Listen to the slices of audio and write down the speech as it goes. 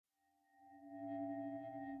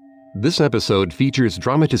This episode features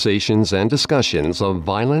dramatizations and discussions of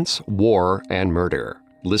violence, war, and murder.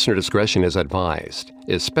 Listener discretion is advised,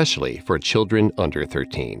 especially for children under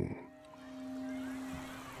 13.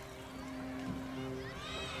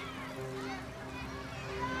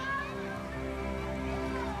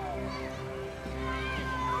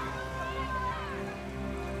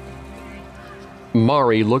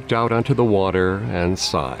 Mari looked out onto the water and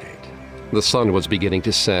sighed. The sun was beginning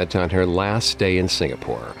to set on her last day in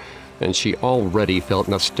Singapore, and she already felt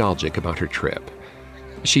nostalgic about her trip.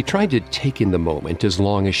 She tried to take in the moment as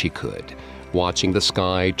long as she could, watching the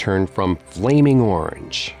sky turn from flaming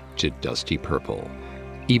orange to dusty purple,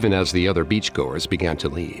 even as the other beachgoers began to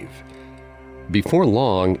leave. Before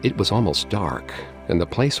long, it was almost dark, and the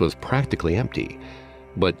place was practically empty.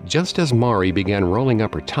 But just as Mari began rolling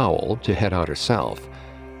up her towel to head out herself,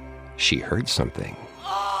 she heard something.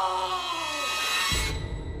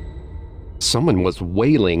 Someone was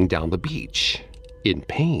wailing down the beach, in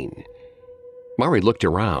pain. Mari looked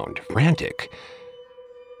around, frantic.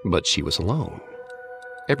 But she was alone.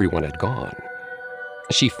 Everyone had gone.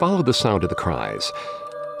 She followed the sound of the cries.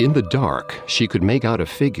 In the dark, she could make out a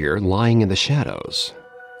figure lying in the shadows.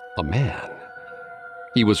 A man.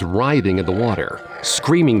 He was writhing in the water,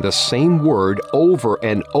 screaming the same word over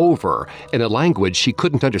and over in a language she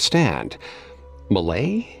couldn't understand.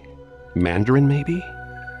 Malay? Mandarin, maybe?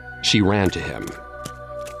 She ran to him.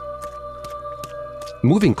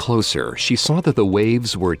 Moving closer, she saw that the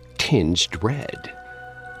waves were tinged red.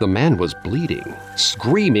 The man was bleeding,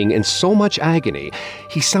 screaming in so much agony,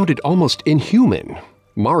 he sounded almost inhuman.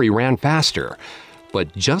 Mari ran faster.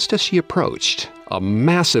 But just as she approached, a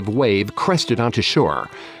massive wave crested onto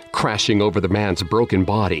shore, crashing over the man's broken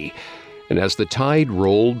body. And as the tide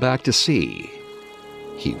rolled back to sea,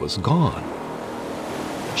 he was gone.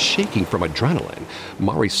 Shaking from adrenaline,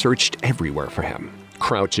 Mari searched everywhere for him.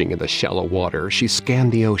 Crouching in the shallow water, she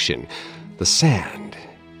scanned the ocean, the sand.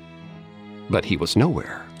 But he was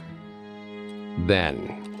nowhere.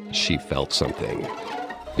 Then she felt something.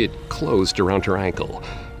 It closed around her ankle.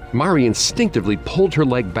 Mari instinctively pulled her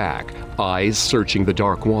leg back, eyes searching the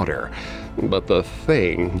dark water. But the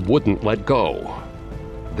thing wouldn't let go.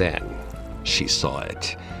 Then she saw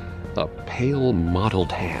it. A pale,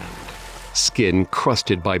 mottled hand, skin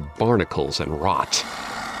crusted by barnacles and rot.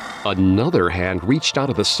 Another hand reached out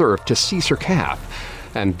of the surf to seize her calf,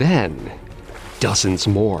 and then dozens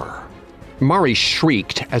more. Mari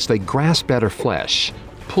shrieked as they grasped at her flesh,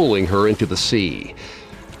 pulling her into the sea.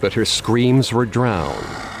 But her screams were drowned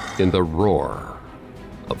in the roar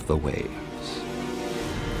of the waves.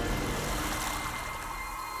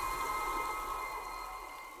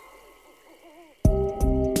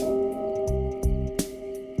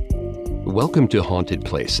 Welcome to Haunted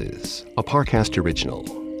Places, a Parcast original.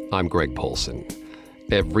 I'm Greg Polson.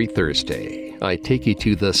 Every Thursday, I take you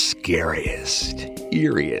to the scariest,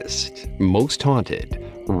 eeriest, most haunted,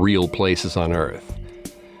 real places on Earth.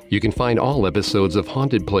 You can find all episodes of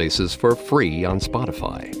Haunted Places for free on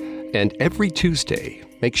Spotify. And every Tuesday,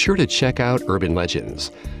 make sure to check out Urban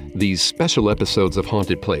Legends. These special episodes of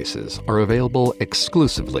Haunted Places are available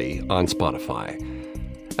exclusively on Spotify.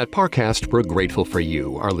 At Parcast, we're grateful for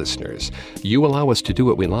you, our listeners. You allow us to do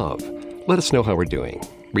what we love. Let us know how we're doing.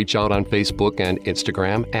 Reach out on Facebook and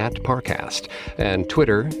Instagram at Parcast and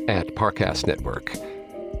Twitter at Parcast Network.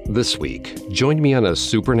 This week, join me on a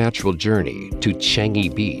supernatural journey to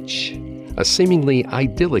Changi Beach, a seemingly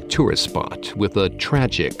idyllic tourist spot with a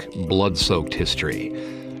tragic, blood-soaked history,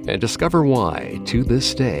 and discover why, to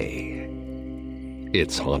this day,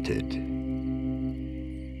 it's haunted.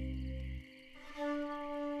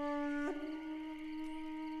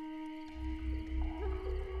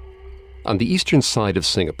 On the eastern side of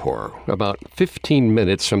Singapore, about 15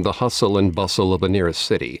 minutes from the hustle and bustle of the nearest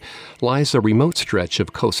city, lies a remote stretch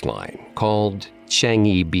of coastline called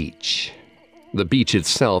Changi Beach. The beach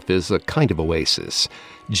itself is a kind of oasis.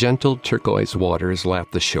 Gentle turquoise waters lap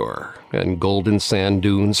the shore, and golden sand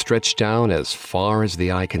dunes stretch down as far as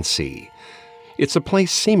the eye can see. It's a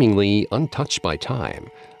place seemingly untouched by time,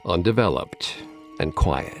 undeveloped, and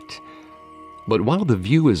quiet. But while the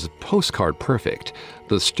view is postcard perfect,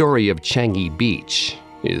 the story of Changi Beach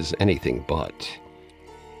is anything but.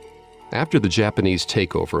 After the Japanese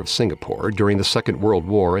takeover of Singapore during the Second World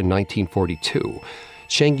War in 1942,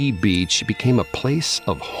 Changi Beach became a place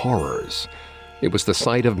of horrors. It was the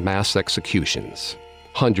site of mass executions.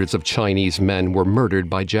 Hundreds of Chinese men were murdered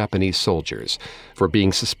by Japanese soldiers for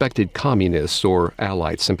being suspected communists or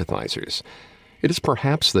Allied sympathizers. It is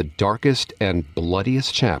perhaps the darkest and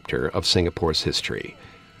bloodiest chapter of Singapore's history.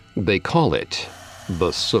 They call it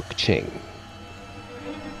the Suk Ching.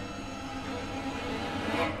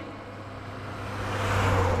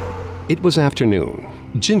 It was afternoon.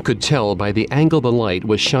 Jin could tell by the angle the light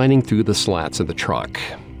was shining through the slats in the truck.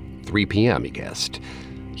 3 p.m., he guessed.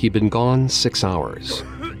 He'd been gone 6 hours.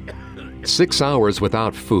 6 hours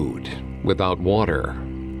without food, without water,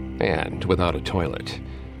 and without a toilet.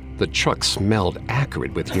 The truck smelled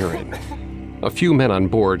acrid with urine. A few men on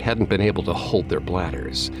board hadn't been able to hold their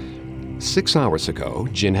bladders. 6 hours ago,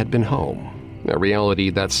 Jin had been home, a reality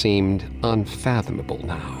that seemed unfathomable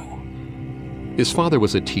now. His father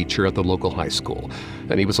was a teacher at the local high school,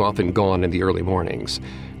 and he was often gone in the early mornings,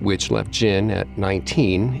 which left Jin at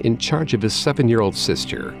 19 in charge of his 7-year-old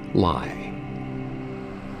sister, Lai.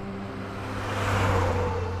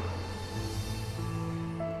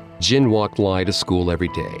 Jin walked Lai to school every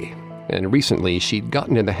day, and recently she'd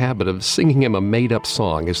gotten in the habit of singing him a made-up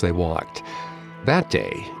song as they walked. That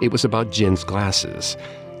day, it was about Jin's glasses.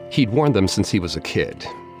 He'd worn them since he was a kid.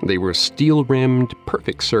 They were steel-rimmed,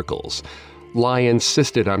 perfect circles. Lai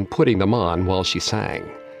insisted on putting them on while she sang.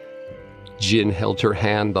 Jin held her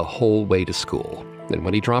hand the whole way to school, and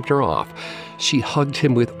when he dropped her off, she hugged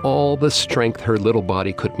him with all the strength her little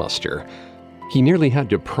body could muster. He nearly had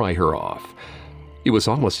to pry her off. It was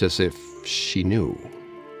almost as if she knew.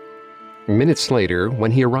 Minutes later,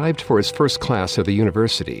 when he arrived for his first class at the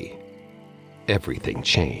university, everything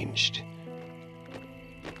changed.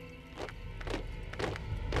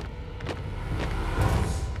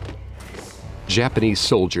 Japanese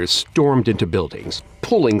soldiers stormed into buildings,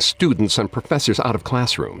 pulling students and professors out of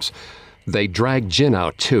classrooms. They dragged Jin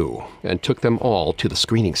out too, and took them all to the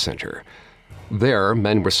screening center. There,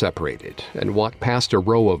 men were separated and walked past a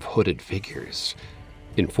row of hooded figures.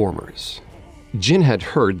 Informers. Jin had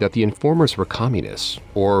heard that the informers were communists,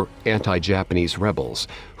 or anti-Japanese rebels,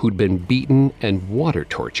 who'd been beaten and water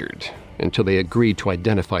tortured until they agreed to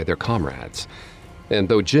identify their comrades. And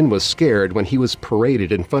though Jin was scared when he was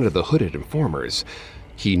paraded in front of the hooded informers,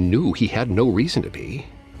 he knew he had no reason to be.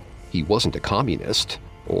 He wasn't a communist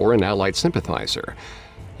or an Allied sympathizer.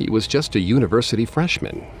 He was just a university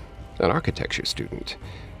freshman, an architecture student.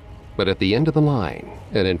 But at the end of the line,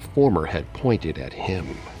 an informer had pointed at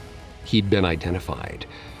him. He'd been identified.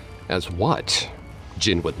 As what?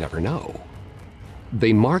 Jin would never know.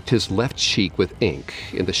 They marked his left cheek with ink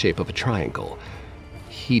in the shape of a triangle.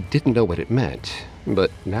 He didn't know what it meant,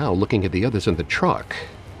 but now looking at the others in the truck,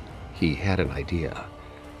 he had an idea.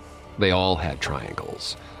 They all had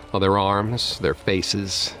triangles on their arms, their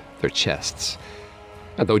faces, their chests.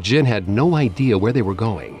 And though Jin had no idea where they were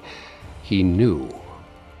going, he knew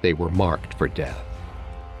they were marked for death.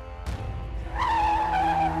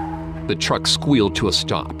 The truck squealed to a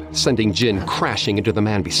stop, sending Jin crashing into the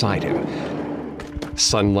man beside him.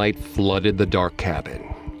 Sunlight flooded the dark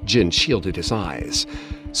cabin. Jin shielded his eyes.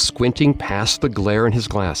 Squinting past the glare in his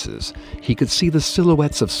glasses, he could see the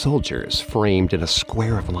silhouettes of soldiers framed in a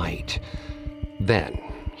square of light. Then,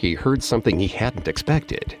 he heard something he hadn't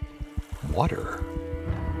expected. Water.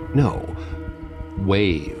 No,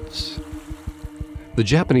 waves. The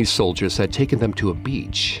Japanese soldiers had taken them to a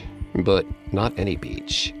beach, but not any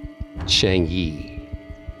beach. Changi.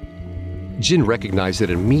 Jin recognized it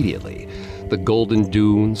immediately. The golden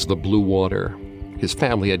dunes, the blue water. His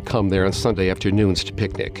family had come there on Sunday afternoons to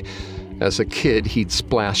picnic. As a kid, he'd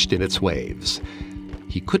splashed in its waves.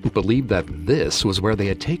 He couldn't believe that this was where they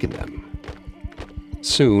had taken them.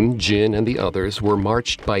 Soon, Jin and the others were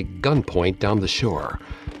marched by gunpoint down the shore.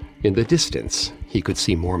 In the distance, he could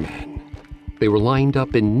see more men. They were lined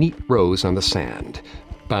up in neat rows on the sand,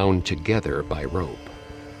 bound together by rope.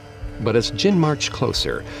 But as Jin marched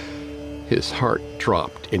closer, his heart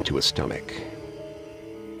dropped into his stomach.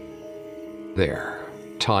 There,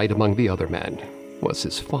 tied among the other men, was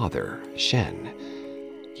his father, Shen.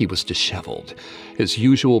 He was disheveled. His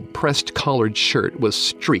usual pressed-collared shirt was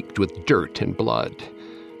streaked with dirt and blood.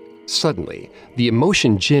 Suddenly, the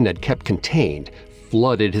emotion Jin had kept contained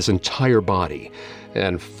flooded his entire body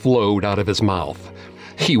and flowed out of his mouth.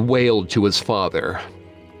 He wailed to his father,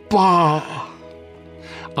 "Bah!"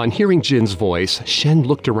 On hearing Jin's voice, Shen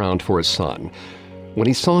looked around for his son. When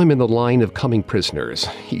he saw him in the line of coming prisoners,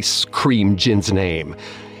 he screamed Jin's name.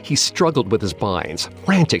 He struggled with his binds,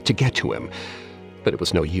 frantic to get to him, but it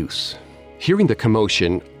was no use. Hearing the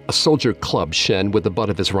commotion, a soldier clubbed Shen with the butt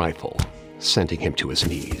of his rifle, sending him to his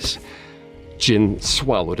knees. Jin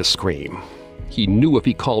swallowed a scream. He knew if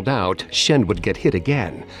he called out, Shen would get hit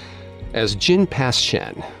again. As Jin passed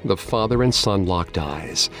Shen, the father and son locked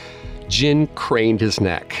eyes. Jin craned his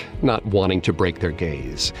neck, not wanting to break their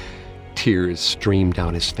gaze. Tears streamed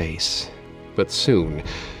down his face. But soon,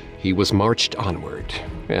 he was marched onward,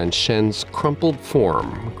 and Shen's crumpled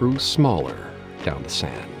form grew smaller down the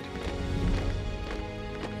sand.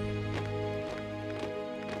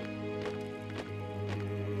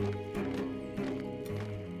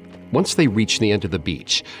 Once they reached the end of the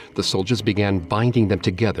beach, the soldiers began binding them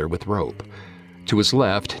together with rope. To his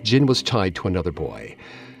left, Jin was tied to another boy.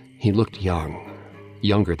 He looked young,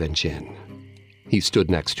 younger than Jin. He stood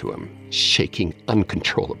next to him, shaking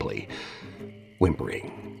uncontrollably,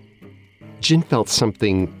 whimpering. Jin felt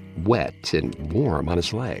something wet and warm on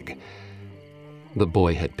his leg. The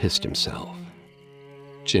boy had pissed himself.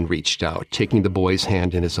 Jin reached out, taking the boy's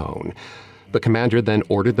hand in his own. The commander then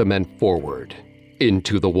ordered the men forward,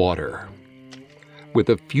 into the water. With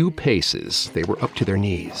a few paces, they were up to their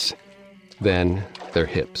knees. Then their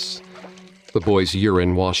hips. The boy's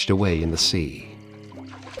urine washed away in the sea.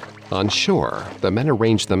 On shore, the men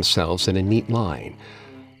arranged themselves in a neat line.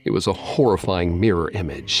 It was a horrifying mirror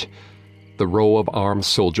image. The row of armed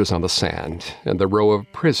soldiers on the sand and the row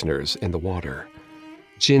of prisoners in the water.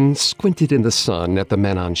 Jin squinted in the sun at the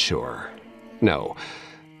men on shore. No,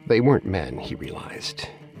 they weren't men, he realized.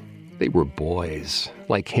 They were boys,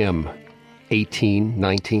 like him, 18,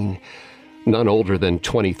 19, none older than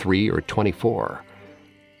 23 or 24.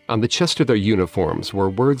 On the chest of their uniforms were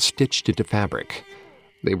words stitched into fabric.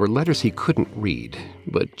 They were letters he couldn't read,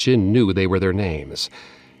 but Jin knew they were their names.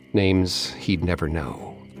 Names he'd never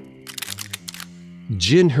know.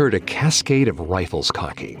 Jin heard a cascade of rifles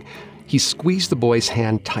cocking. He squeezed the boy's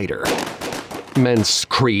hand tighter. Men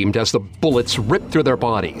screamed as the bullets ripped through their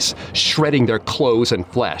bodies, shredding their clothes and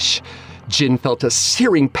flesh. Jin felt a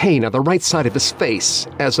searing pain on the right side of his face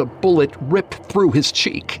as a bullet ripped through his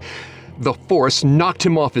cheek. The force knocked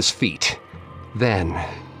him off his feet. Then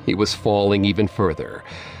he was falling even further.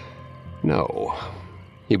 No,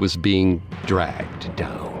 he was being dragged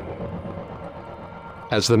down.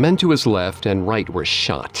 As the men to his left and right were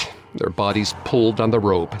shot, their bodies pulled on the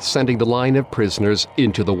rope, sending the line of prisoners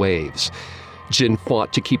into the waves. Jin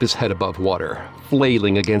fought to keep his head above water,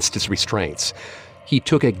 flailing against his restraints. He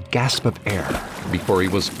took a gasp of air before he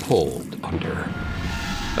was pulled under.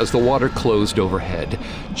 As the water closed overhead,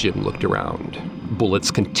 Jin looked around.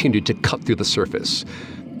 Bullets continued to cut through the surface.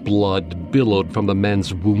 Blood billowed from the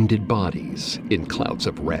men's wounded bodies in clouds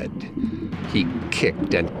of red. He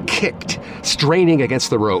kicked and kicked, straining against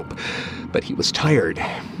the rope, but he was tired,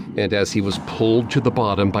 and as he was pulled to the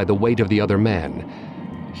bottom by the weight of the other men,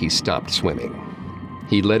 he stopped swimming.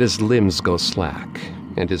 He let his limbs go slack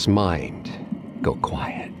and his mind go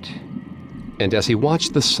quiet. And as he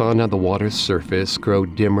watched the sun on the water's surface grow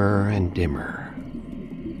dimmer and dimmer,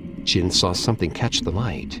 Jin saw something catch the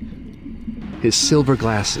light. His silver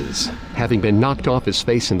glasses, having been knocked off his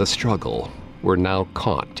face in the struggle, were now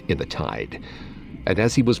caught in the tide. And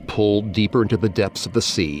as he was pulled deeper into the depths of the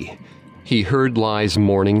sea, he heard Lai's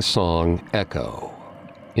morning song echo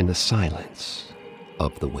in the silence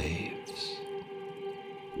of the waves.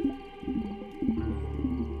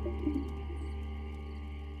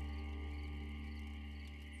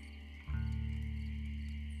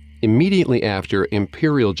 Immediately after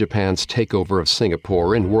Imperial Japan's takeover of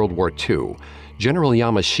Singapore in World War II, General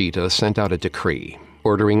Yamashita sent out a decree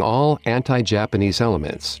ordering all anti-Japanese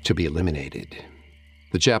elements to be eliminated.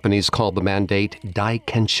 The Japanese called the mandate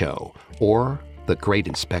Daikensho, or the Great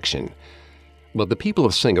Inspection. But the people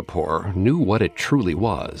of Singapore knew what it truly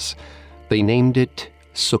was. They named it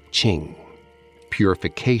Sukching,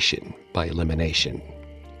 purification by elimination.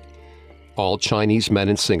 All Chinese men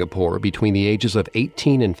in Singapore between the ages of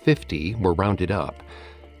 18 and 50 were rounded up.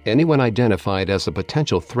 Anyone identified as a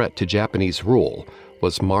potential threat to Japanese rule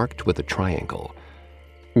was marked with a triangle.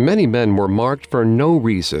 Many men were marked for no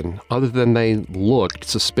reason other than they looked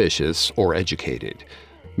suspicious or educated.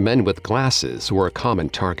 Men with glasses were a common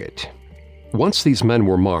target. Once these men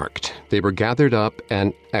were marked, they were gathered up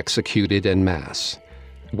and executed en masse.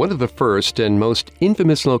 One of the first and most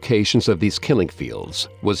infamous locations of these killing fields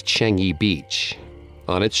was Changi Beach.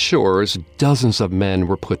 On its shores, dozens of men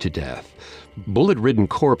were put to death. Bullet-ridden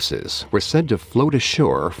corpses were said to float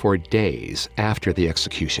ashore for days after the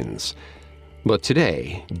executions. But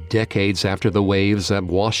today, decades after the waves have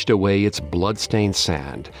washed away its blood-stained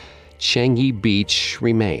sand, Changi Beach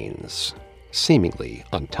remains, seemingly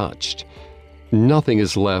untouched. Nothing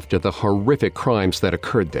is left of the horrific crimes that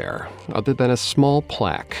occurred there, other than a small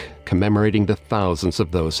plaque commemorating the thousands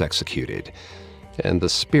of those executed, and the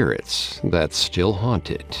spirits that still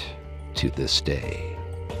haunt it to this day.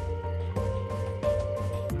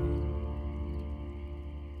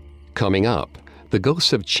 Coming up, the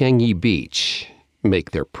ghosts of Changi Beach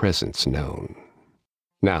make their presence known.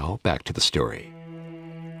 Now, back to the story.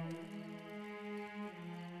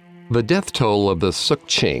 The death toll of the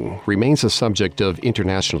Sukching remains a subject of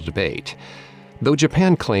international debate. Though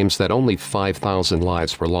Japan claims that only 5,000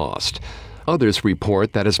 lives were lost, Others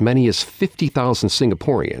report that as many as 50,000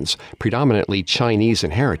 Singaporeans, predominantly Chinese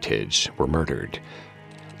in heritage, were murdered.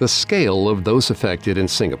 The scale of those affected in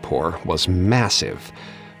Singapore was massive.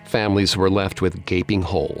 Families were left with gaping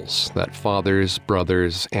holes that fathers,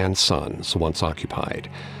 brothers, and sons once occupied.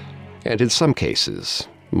 And in some cases,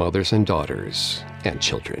 mothers and daughters and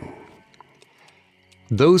children.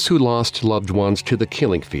 Those who lost loved ones to the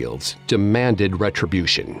killing fields demanded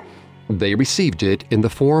retribution. They received it in the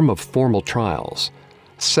form of formal trials.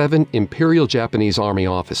 7 Imperial Japanese Army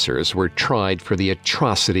officers were tried for the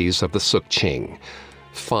atrocities of the Suk Ching.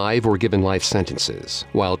 5 were given life sentences,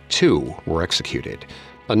 while 2 were executed.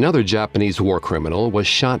 Another Japanese war criminal was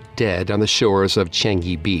shot dead on the shores of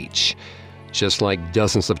Changi Beach, just like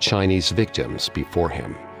dozens of Chinese victims before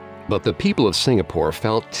him. But the people of Singapore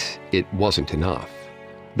felt it wasn't enough.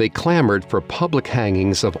 They clamored for public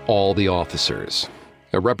hangings of all the officers.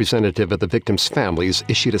 A representative of the victims' families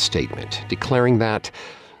issued a statement declaring that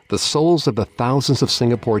the souls of the thousands of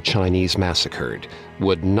Singapore Chinese massacred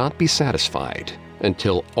would not be satisfied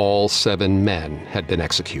until all 7 men had been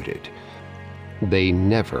executed. They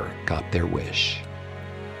never got their wish.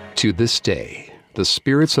 To this day, the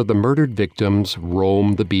spirits of the murdered victims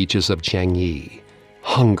roam the beaches of Changi,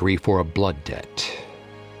 hungry for a blood debt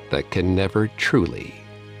that can never truly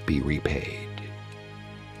be repaid.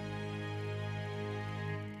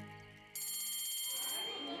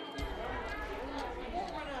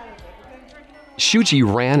 Shuji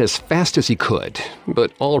ran as fast as he could,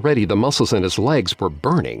 but already the muscles in his legs were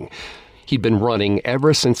burning. He'd been running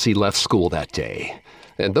ever since he left school that day.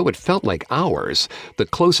 And though it felt like hours, the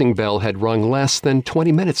closing bell had rung less than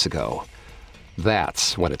 20 minutes ago.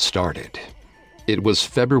 That's when it started. It was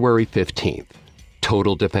February 15th,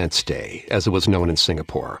 Total Defense Day, as it was known in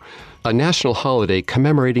Singapore, a national holiday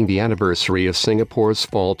commemorating the anniversary of Singapore's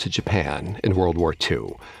fall to Japan in World War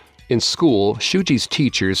II. In school, Shuji's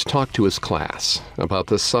teachers talked to his class about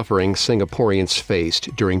the suffering Singaporeans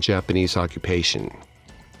faced during Japanese occupation.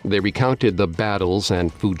 They recounted the battles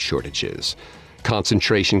and food shortages,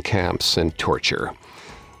 concentration camps, and torture.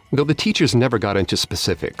 Though the teachers never got into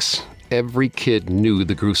specifics, every kid knew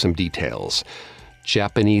the gruesome details.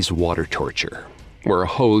 Japanese water torture, where a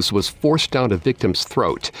hose was forced down a victim's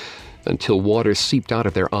throat until water seeped out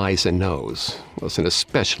of their eyes and nose, was an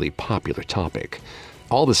especially popular topic.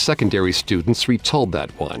 All the secondary students retold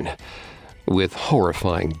that one, with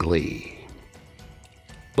horrifying glee.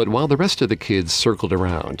 But while the rest of the kids circled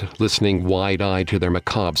around, listening wide-eyed to their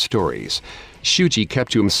macabre stories, Shuji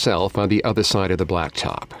kept to himself on the other side of the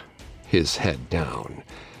blacktop, his head down.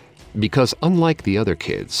 Because unlike the other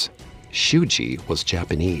kids, Shuji was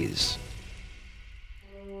Japanese.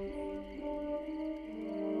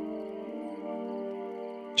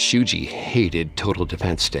 Shuji hated Total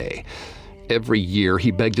Defense Day. Every year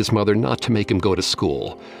he begged his mother not to make him go to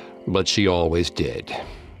school, but she always did.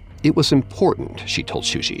 It was important, she told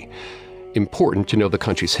Shuji. Important to know the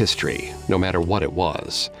country's history, no matter what it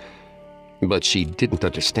was. But she didn't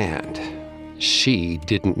understand. She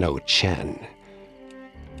didn't know Chen.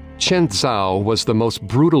 Chen Zhao was the most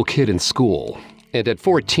brutal kid in school, and at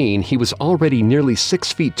 14 he was already nearly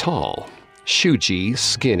 6 feet tall. Shuji,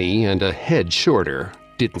 skinny and a head shorter,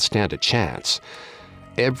 didn't stand a chance.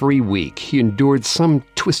 Every week, he endured some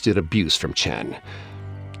twisted abuse from Chen.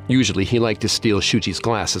 Usually, he liked to steal Shuji's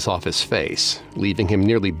glasses off his face, leaving him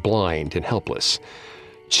nearly blind and helpless.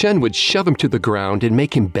 Chen would shove him to the ground and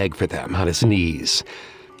make him beg for them on his knees.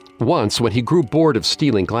 Once, when he grew bored of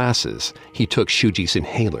stealing glasses, he took Shuji's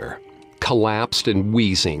inhaler. Collapsed and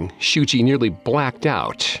wheezing, Shuji nearly blacked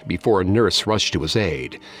out before a nurse rushed to his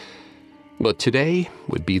aid. But today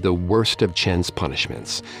would be the worst of Chen's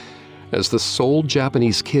punishments. As the sole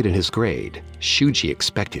Japanese kid in his grade, Shuji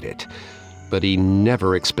expected it, but he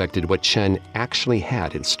never expected what Chen actually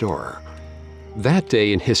had in store. That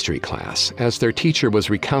day in history class, as their teacher was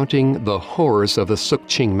recounting the horrors of the Suk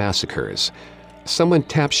Ching massacres, someone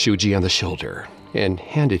tapped Shuji on the shoulder and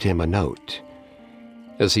handed him a note.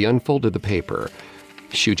 As he unfolded the paper,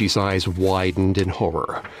 Shuji's eyes widened in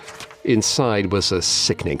horror. Inside was a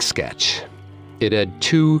sickening sketch. It had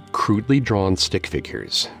 2 crudely drawn stick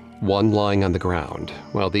figures, one lying on the ground,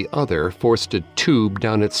 while the other forced a tube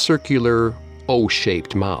down its circular,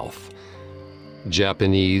 O-shaped mouth.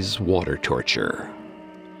 Japanese water torture.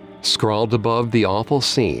 Scrawled above the awful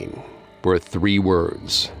scene were 3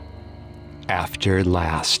 words: after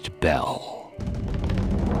last bell.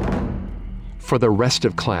 For the rest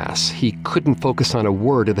of class, he couldn't focus on a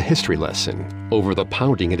word of the history lesson over the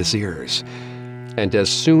pounding in his ears. And as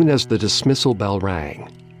soon as the dismissal bell rang,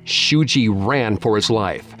 Shuji ran for his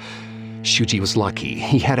life. Shuji was lucky.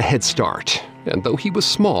 He had a head start. and though he was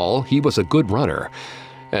small, he was a good runner,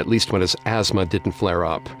 at least when his asthma didn't flare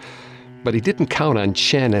up. But he didn't count on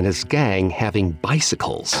Chen and his gang having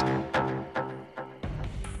bicycles.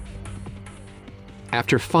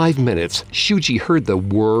 After 5 minutes, Shuji heard the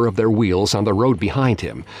whir of their wheels on the road behind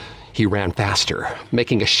him. He ran faster,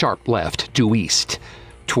 making a sharp left due east,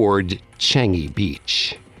 toward Changi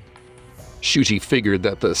Beach. Shuji figured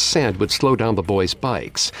that the sand would slow down the boys'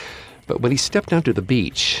 bikes, but when he stepped onto the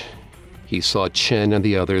beach, he saw Chen and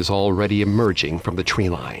the others already emerging from the tree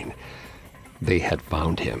line. They had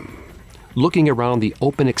found him. Looking around the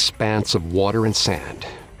open expanse of water and sand,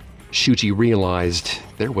 Shuji realized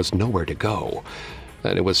there was nowhere to go,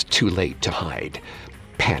 and it was too late to hide.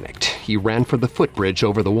 Panicked, he ran for the footbridge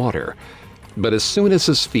over the water. But as soon as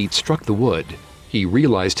his feet struck the wood, he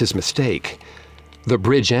realized his mistake. The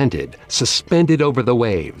bridge ended, suspended over the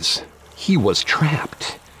waves. He was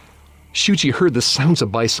trapped. Shuji heard the sounds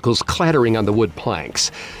of bicycles clattering on the wood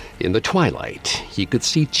planks. In the twilight, he could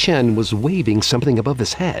see Chen was waving something above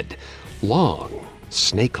his head. Long,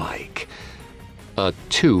 snake-like. A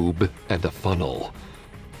tube and a funnel.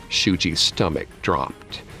 Shuji's stomach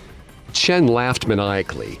dropped. Chen laughed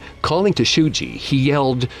maniacally. Calling to Shuji, he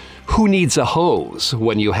yelled, "Who needs a hose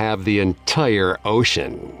when you have the entire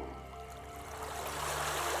ocean?"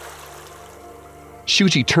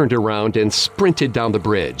 Shuji turned around and sprinted down the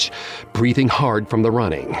bridge, breathing hard from the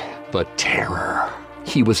running. The terror.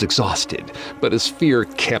 He was exhausted, but his fear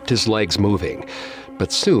kept his legs moving.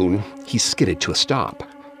 But soon, he skidded to a stop.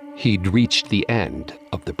 He'd reached the end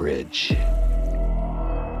of the bridge.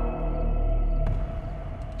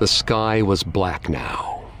 The sky was black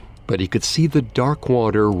now, but he could see the dark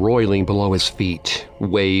water roiling below his feet,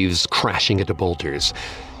 waves crashing into boulders.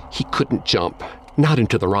 He couldn't jump, not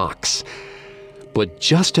into the rocks. But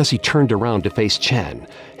just as he turned around to face Chen,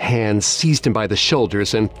 hands seized him by the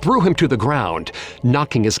shoulders and threw him to the ground,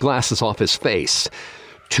 knocking his glasses off his face.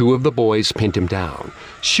 Two of the boys pinned him down.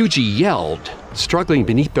 Shuji yelled, struggling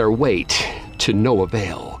beneath their weight, to no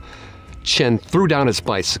avail. Chen threw down his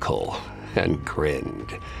bicycle and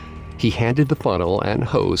grinned. He handed the funnel and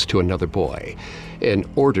hose to another boy and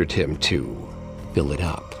ordered him to fill it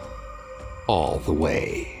up all the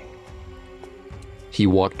way. He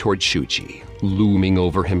walked toward Shuji, looming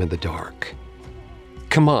over him in the dark.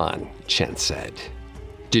 "Come on," Chen said.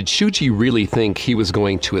 Did Shuji really think he was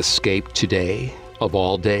going to escape today, of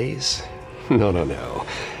all days? No.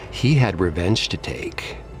 He had revenge to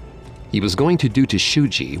take. He was going to do to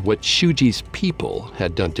Shuji what Shuji's people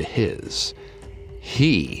had done to his.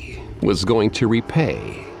 He was going to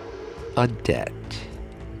repay a debt.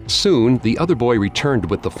 Soon, the other boy returned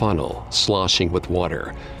with the funnel, sloshing with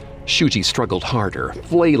water. Shuji struggled harder,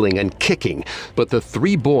 flailing and kicking, but the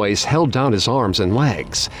three boys held down his arms and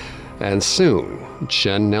legs. And soon,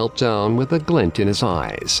 Chen knelt down with a glint in his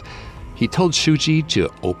eyes. He told Shuji to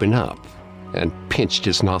open up and pinched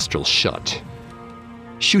his nostrils shut.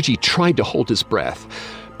 Shuji tried to hold his breath,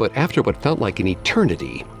 but after what felt like an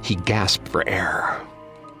eternity, he gasped for air.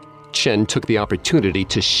 Chen took the opportunity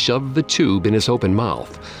to shove the tube in his open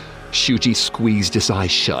mouth. Shuji squeezed his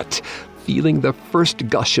eyes shut, feeling the first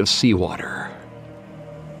gush of seawater.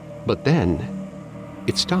 But then,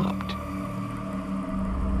 it stopped.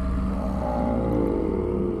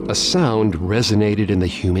 A sound resonated in the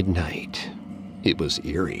humid night. It was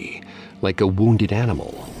eerie, like a wounded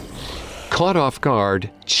animal. Caught off guard,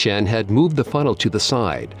 Chen had moved the funnel to the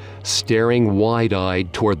side, staring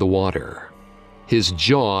wide-eyed toward the water. His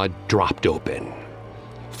jaw dropped open.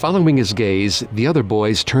 Following his gaze, the other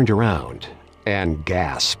boys turned around and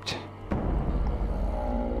gasped.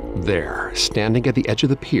 There, standing at the edge of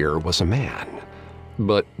the pier, was a man.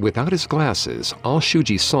 But without his glasses, all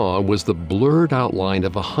Shuji saw was the blurred outline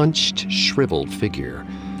of a hunched, shriveled figure.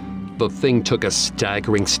 The thing took a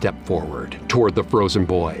staggering step forward toward the frozen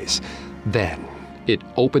boys. Then, it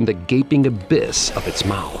opened the gaping abyss of its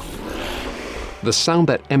mouth. The sound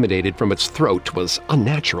that emanated from its throat was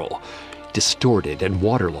unnatural, distorted and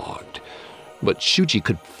waterlogged. But Shuji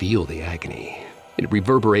could feel the agony. It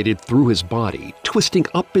reverberated through his body, twisting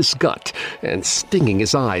up his gut and stinging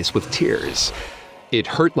his eyes with tears. It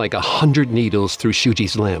hurt like 100 needles through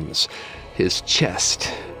Shuji's limbs, his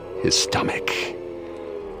chest, his stomach.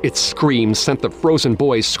 Its screams sent the frozen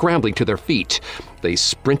boys scrambling to their feet. They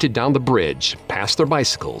sprinted down the bridge, past their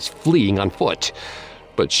bicycles, fleeing on foot.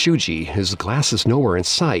 But Shuji, his glasses nowhere in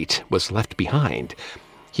sight, was left behind.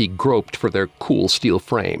 He groped for their cool steel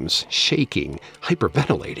frames, shaking,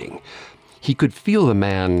 hyperventilating. He could feel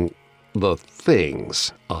the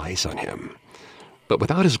thing's eyes on him. But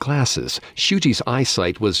without his glasses, Shuji's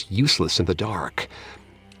eyesight was useless in the dark.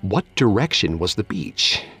 What direction was the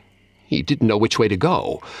beach? He didn't know which way to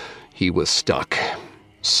go. He was stuck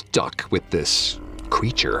with this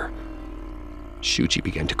creature. Shuji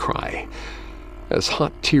began to cry. As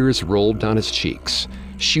hot tears rolled down his cheeks,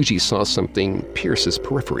 Shuji saw something pierce his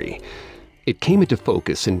periphery. It came into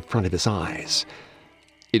focus in front of his eyes.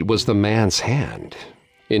 It was the man's hand.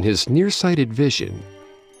 In his nearsighted vision,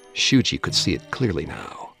 Shuji could see it clearly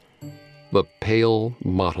now. The pale,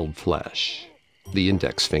 mottled flesh, the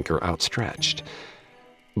index finger outstretched.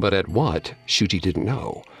 But at what, Shuji didn't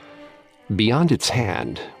know. Beyond its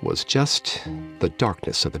hand was just the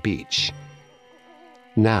darkness of the beach.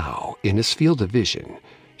 Now, in his field of vision,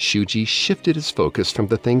 Shuji shifted his focus from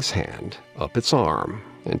the thing's hand, up its arm,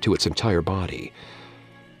 and to its entire body.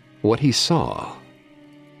 What he saw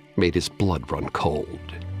made his blood run cold.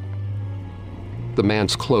 The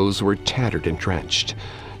man's clothes were tattered and drenched,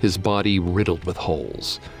 his body riddled with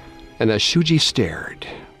holes. And as Shuji stared,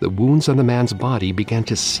 the wounds on the man's body began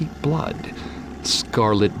to seep blood.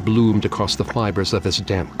 Scarlet bloomed across the fibers of his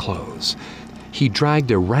damp clothes. He dragged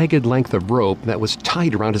a ragged length of rope that was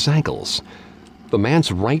tied around his ankles. The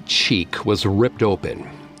man's right cheek was ripped open,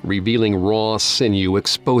 revealing raw sinew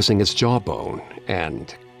exposing his jawbone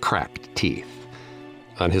and cracked teeth.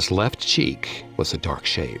 On his left cheek was a dark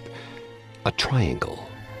shape, a triangle,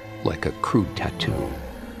 like a crude tattoo.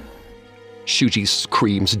 Shuji's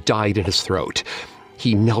screams died in his throat.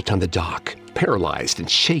 He knelt on the dock, paralyzed and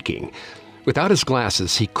shaking. Without his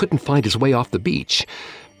glasses, he couldn't find his way off the beach,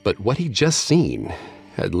 but what he'd just seen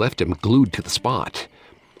had left him glued to the spot.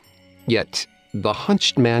 Yet the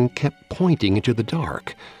hunched man kept pointing into the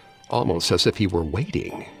dark, almost as if he were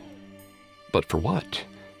waiting. But for what?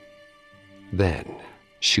 Then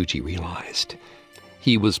Shuji realized.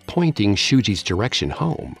 He was pointing Shuji's direction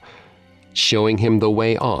home, showing him the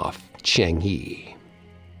way off Changi.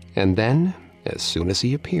 And then, as soon as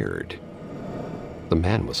he appeared, the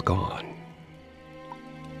man was gone.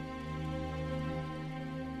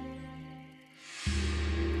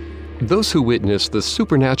 Those who witness the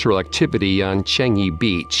supernatural activity on Changi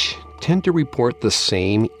Beach tend to report the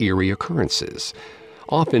same eerie occurrences.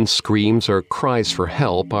 Often screams or cries for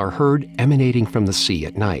help are heard emanating from the sea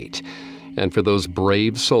at night. And for those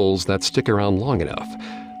brave souls that stick around long enough,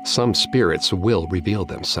 some spirits will reveal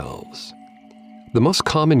themselves. The most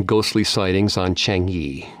common ghostly sightings on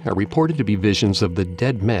Changi are reported to be visions of the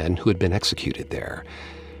dead men who had been executed there.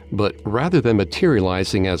 But rather than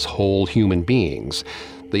materializing as whole human beings,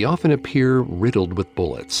 they often appear riddled with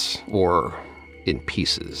bullets or in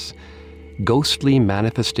pieces, ghostly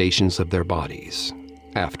manifestations of their bodies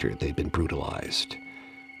after they've been brutalized.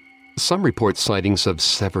 Some report sightings of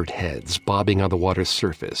severed heads bobbing on the water's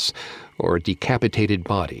surface or decapitated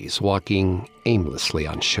bodies walking aimlessly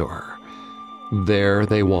on shore. There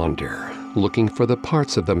they wander, looking for the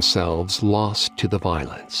parts of themselves lost to the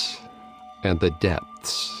violence and the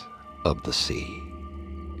depths of the sea.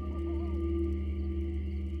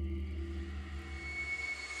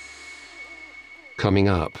 Coming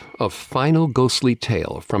up, a final ghostly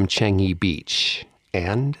tale from Changi Beach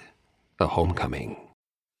and a homecoming.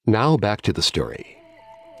 Now back to the story.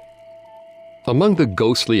 Among the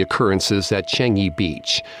ghostly occurrences at Changi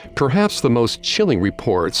Beach, perhaps the most chilling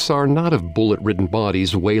reports are not of bullet-ridden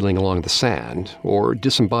bodies wailing along the sand or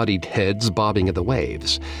disembodied heads bobbing in the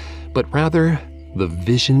waves, but rather the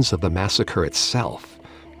visions of the massacre itself.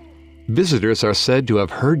 Visitors are said to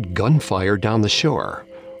have heard gunfire down the shore,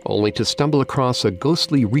 only to stumble across a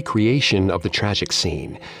ghostly recreation of the tragic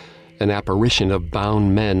scene, an apparition of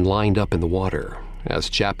bound men lined up in the water as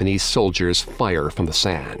Japanese soldiers fire from the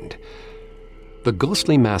sand. The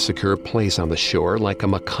ghostly massacre plays on the shore like a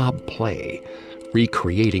macabre play,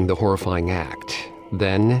 recreating the horrifying act,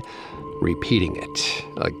 then repeating it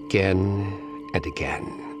again and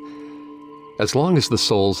again. As long as the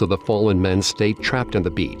souls of the fallen men stay trapped on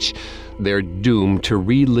the beach, they're doomed to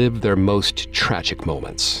relive their most tragic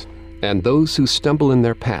moments, and those who stumble in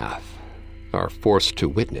their path are forced to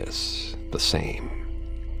witness the same.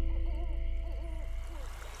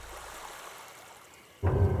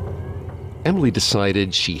 Emily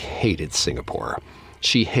decided she hated Singapore.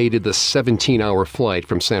 She hated the 17-hour flight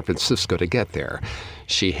from San Francisco to get there.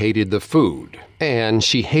 She hated the food, and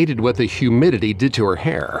she hated what the humidity did to her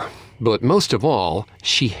hair. But most of all,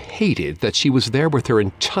 she hated that she was there with her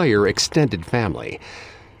entire extended family.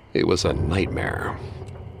 It was a nightmare.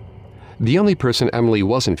 The only person Emily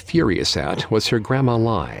wasn't furious at was her Grandma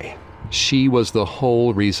Lai. She was the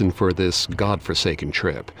whole reason for this godforsaken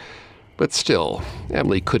trip. But still,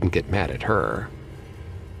 Emily couldn't get mad at her.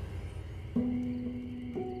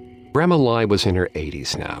 Grandma Lai was in her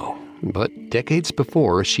 80s now, but decades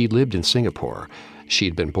before she lived in Singapore.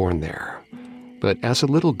 She'd been born there. But as a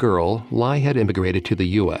little girl, Lai had immigrated to the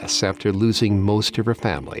U.S. after losing most of her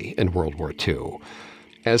family in World War II.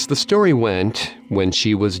 As the story went, when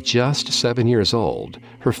she was just 7 years old,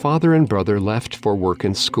 her father and brother left for work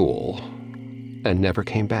and school and never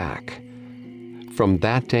came back. From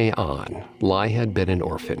that day on, Lai had been an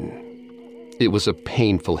orphan. It was a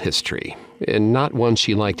painful history, and not one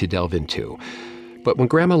she liked to delve into. But when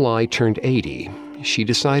Grandma Lai turned 80, she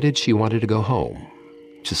decided she wanted to go home,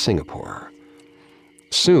 to Singapore.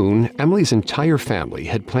 Soon, Emily's entire family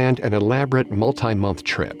had planned an elaborate multi-month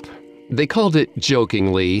trip. They called it,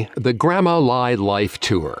 jokingly, the Grandma Lai Life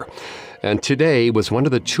Tour, and today was one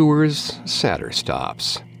of the tour's sadder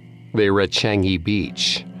stops. They were at Changi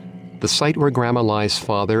Beach, the site where Grandma Lai's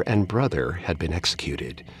father and brother had been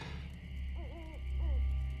executed.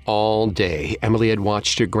 All day, Emily had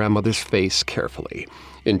watched her grandmother's face carefully,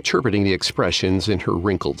 interpreting the expressions in her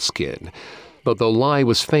wrinkled skin. But though Lai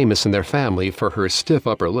was famous in their family for her stiff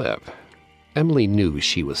upper lip, Emily knew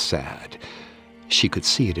she was sad. She could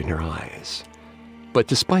see it in her eyes. But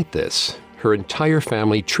despite this, her entire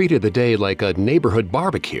family treated the day like a neighborhood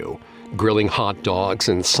barbecue, grilling hot dogs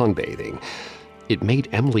and sunbathing. It made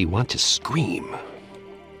Emily want to scream.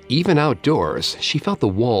 Even outdoors, she felt the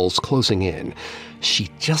walls closing in. She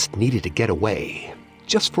just needed to get away,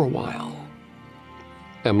 just for a while.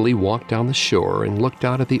 Emily walked down the shore and looked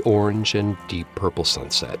out at the orange and deep purple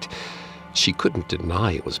sunset. She couldn't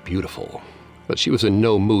deny it was beautiful, but she was in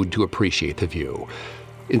no mood to appreciate the view.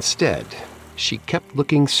 Instead, she kept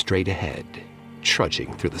looking straight ahead,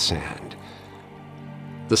 trudging through the sand.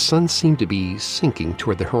 The sun seemed to be sinking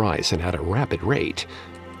toward the horizon at a rapid rate,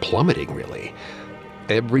 plummeting really.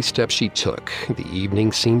 Every step she took, the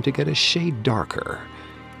evening seemed to get a shade darker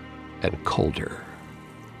and colder.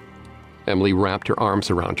 Emily wrapped her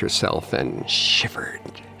arms around herself and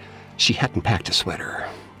shivered. She hadn't packed a sweater.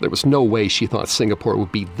 There was no way she thought Singapore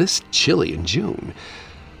would be this chilly in June.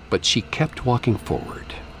 But she kept walking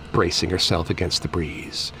forward, bracing herself against the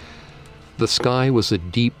breeze. The sky was a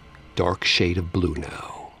deep, dark shade of blue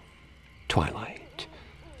now, twilight,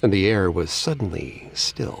 and the air was suddenly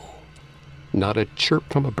still. Not a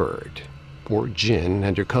chirp from a bird, or Jin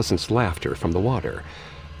and her cousin's laughter from the water.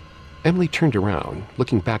 Emily turned around,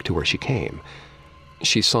 looking back to where she came.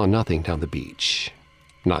 She saw nothing down the beach.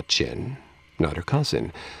 Not Jin, not her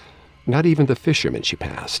cousin, not even the fishermen she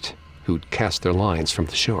passed, who'd cast their lines from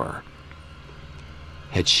the shore.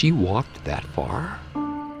 Had she walked that far?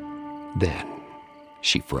 Then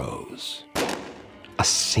she froze. A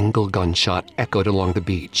single gunshot echoed along the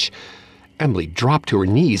beach. Emily dropped to her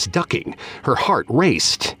knees, ducking. Her heart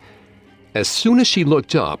raced. As soon as she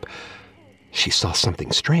looked up, she saw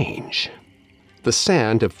something strange. The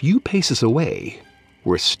sand a few paces away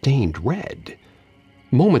were stained red.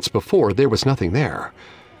 Moments before, there was nothing there.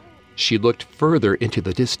 She looked further into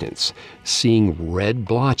the distance, seeing red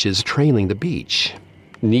blotches trailing the beach.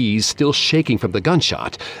 Knees still shaking from the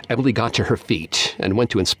gunshot, Emily got to her feet and went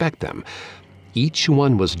to inspect them. Each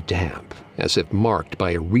one was damp, as if marked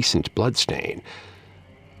by a recent bloodstain.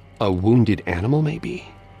 A wounded animal, maybe?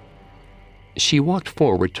 She walked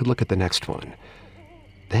forward to look at the next one.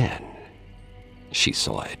 Then she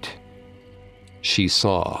saw it. She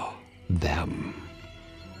saw them.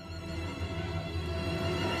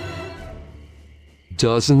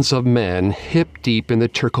 Dozens of men hip-deep in the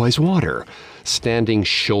turquoise water. Standing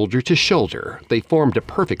shoulder to shoulder, they formed a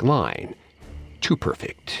perfect line. Too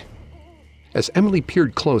perfect. As Emily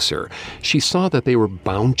peered closer, she saw that they were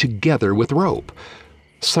bound together with rope.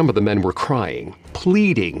 Some of the men were crying,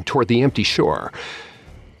 pleading toward the empty shore.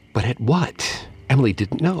 But at what? Emily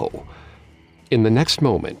didn't know. In the next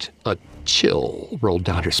moment, a chill rolled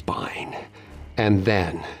down her spine. And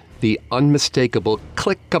then, the unmistakable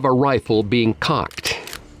click of a rifle being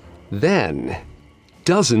cocked. Then,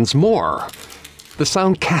 dozens more. The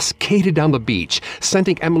sound cascaded down the beach,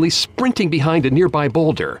 sending Emily sprinting behind a nearby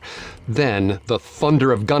boulder. Then, the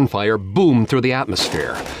thunder of gunfire boomed through the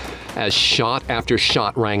atmosphere. As shot after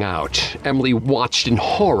shot rang out, Emily watched in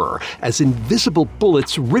horror as invisible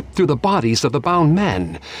bullets ripped through the bodies of the bound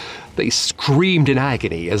men. They screamed in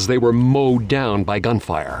agony as they were mowed down by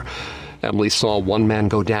gunfire. Emily saw one man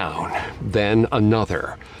go down, then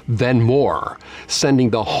another, then more, sending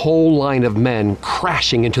the whole line of men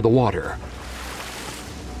crashing into the water.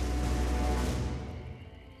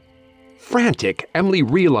 Frantic, Emily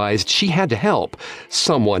realized she had to help.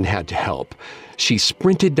 Someone had to help. She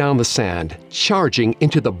sprinted down the sand, charging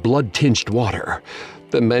into the blood-tinged water.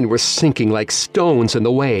 The men were sinking like stones in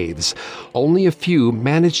the waves. Only a few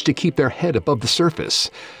managed to keep their head above the surface.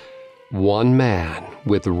 One man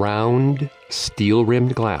with round,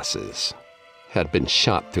 steel-rimmed glasses had been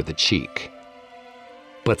shot through the cheek.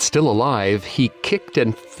 But still alive, he kicked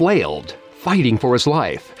and flailed, fighting for his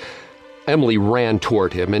life. Emily ran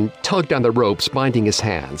toward him and tugged on the ropes binding his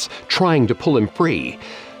hands, trying to pull him free.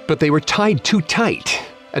 But they were tied too tight,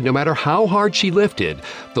 and no matter how hard she lifted,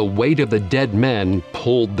 the weight of the dead men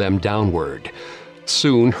pulled them downward.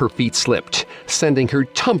 Soon her feet slipped, sending her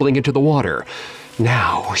tumbling into the water.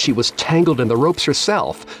 Now she was tangled in the ropes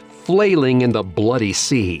herself, flailing in the bloody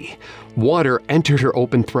sea. Water entered her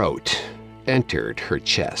open throat, entered her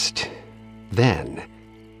chest. Then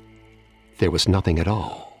there was nothing at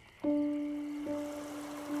all.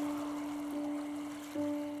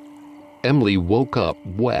 Emily woke up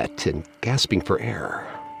wet and gasping for air,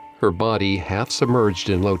 her body half submerged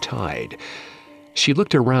in low tide. She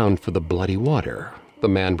looked around for the bloody water, the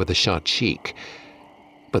man with the shot cheek,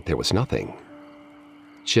 but there was nothing.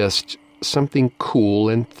 Just something cool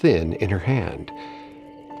and thin in her hand.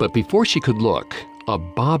 But before she could look, a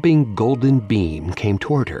bobbing golden beam came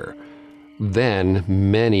toward her. Then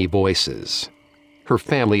many voices. Her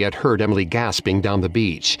family had heard Emily gasping down the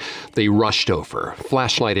beach. They rushed over,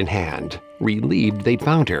 flashlight in hand, relieved they'd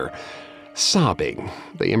found her. Sobbing,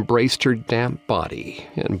 they embraced her damp body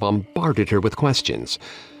and bombarded her with questions.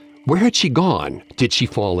 Where had she gone? Did she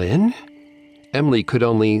fall in? Emily could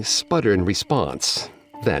only sputter in response,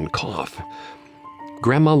 then cough.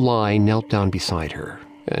 Grandma Lai knelt down beside her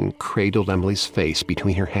and cradled Emily's face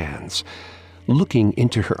between her hands, looking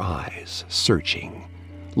into her eyes, searching.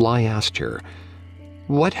 Lai asked her,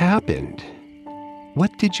 "What happened?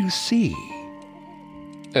 What did you see?"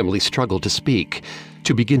 Emily struggled to speak,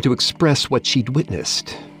 to begin to express what she'd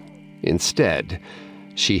witnessed. Instead,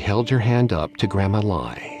 she held her hand up to Grandma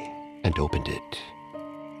Lai and opened it.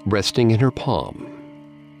 Resting in her palm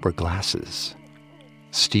were glasses,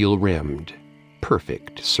 steel-rimmed,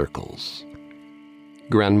 perfect circles.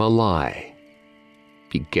 Grandma Lai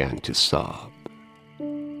began to sob.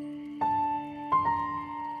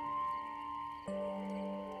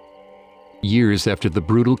 Years after the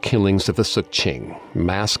brutal killings of the Sukching,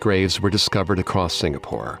 mass graves were discovered across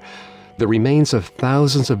Singapore. The remains of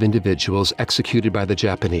thousands of individuals executed by the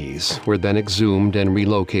Japanese were then exhumed and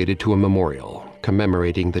relocated to a memorial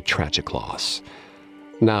commemorating the tragic loss.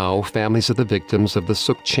 Now, families of the victims of the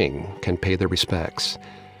Sukching can pay their respects.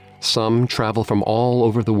 Some travel from all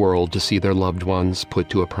over the world to see their loved ones put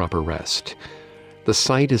to a proper rest. The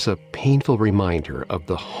site is a painful reminder of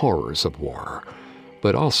the horrors of war,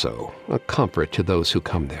 but also a comfort to those who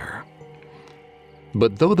come there.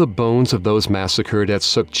 But though the bones of those massacred at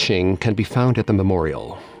Sukching can be found at the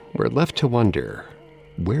memorial, we're left to wonder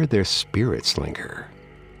where their spirits linger.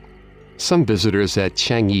 Some visitors at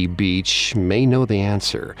Changi Beach may know the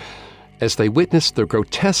answer, as they witness the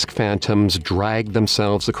grotesque phantoms drag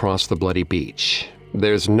themselves across the bloody beach.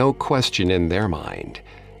 There's no question in their mind,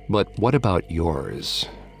 but what about yours?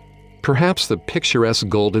 Perhaps the picturesque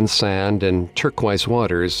golden sand and turquoise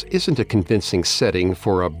waters isn't a convincing setting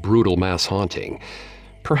for a brutal mass haunting.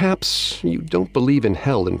 Perhaps you don't believe in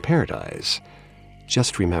hell and paradise.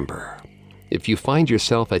 Just remember, if you find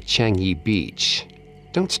yourself at Changi Beach,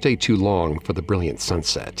 don't stay too long for the brilliant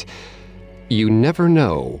sunset. You never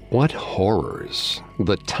know what horrors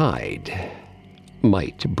the tide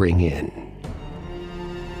might bring in.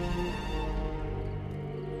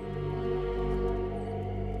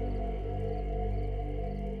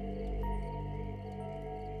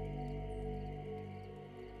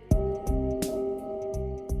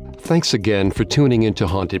 Thanks again for tuning into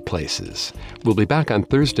Haunted Places. We'll be back on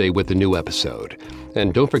Thursday with a new episode.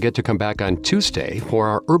 And don't forget to come back on Tuesday for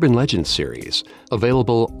our Urban Legends series,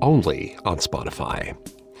 available only on Spotify.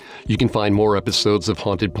 You can find more episodes of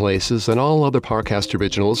Haunted Places and all other Parcast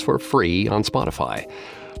originals for free on Spotify.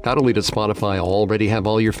 Not only does Spotify already have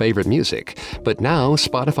all your favorite music, but now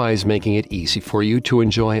Spotify is making it easy for you to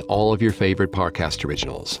enjoy all of your favorite Parcast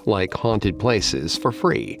originals, like Haunted Places, for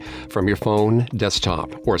free from your phone,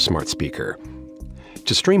 desktop, or smart speaker.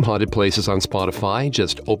 To stream Haunted Places on Spotify,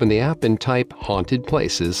 just open the app and type Haunted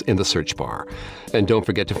Places in the search bar. And don't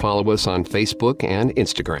forget to follow us on Facebook and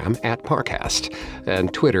Instagram at Parcast,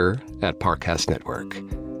 and Twitter at Parcast Network.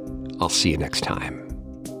 I'll see you next time.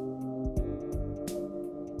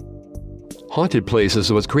 Haunted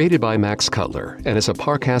Places was created by Max Cutler and is a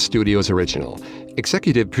Parcast Studios original.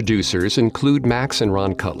 Executive producers include Max and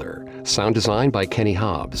Ron Cutler. Sound design by Kenny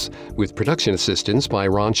Hobbs, with production assistance by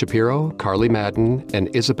Ron Shapiro, Carly Madden,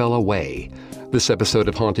 and Isabella Way. This episode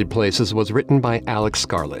of Haunted Places was written by Alex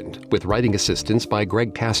Garland, with writing assistance by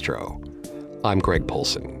Greg Castro. I'm Greg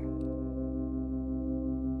Polson.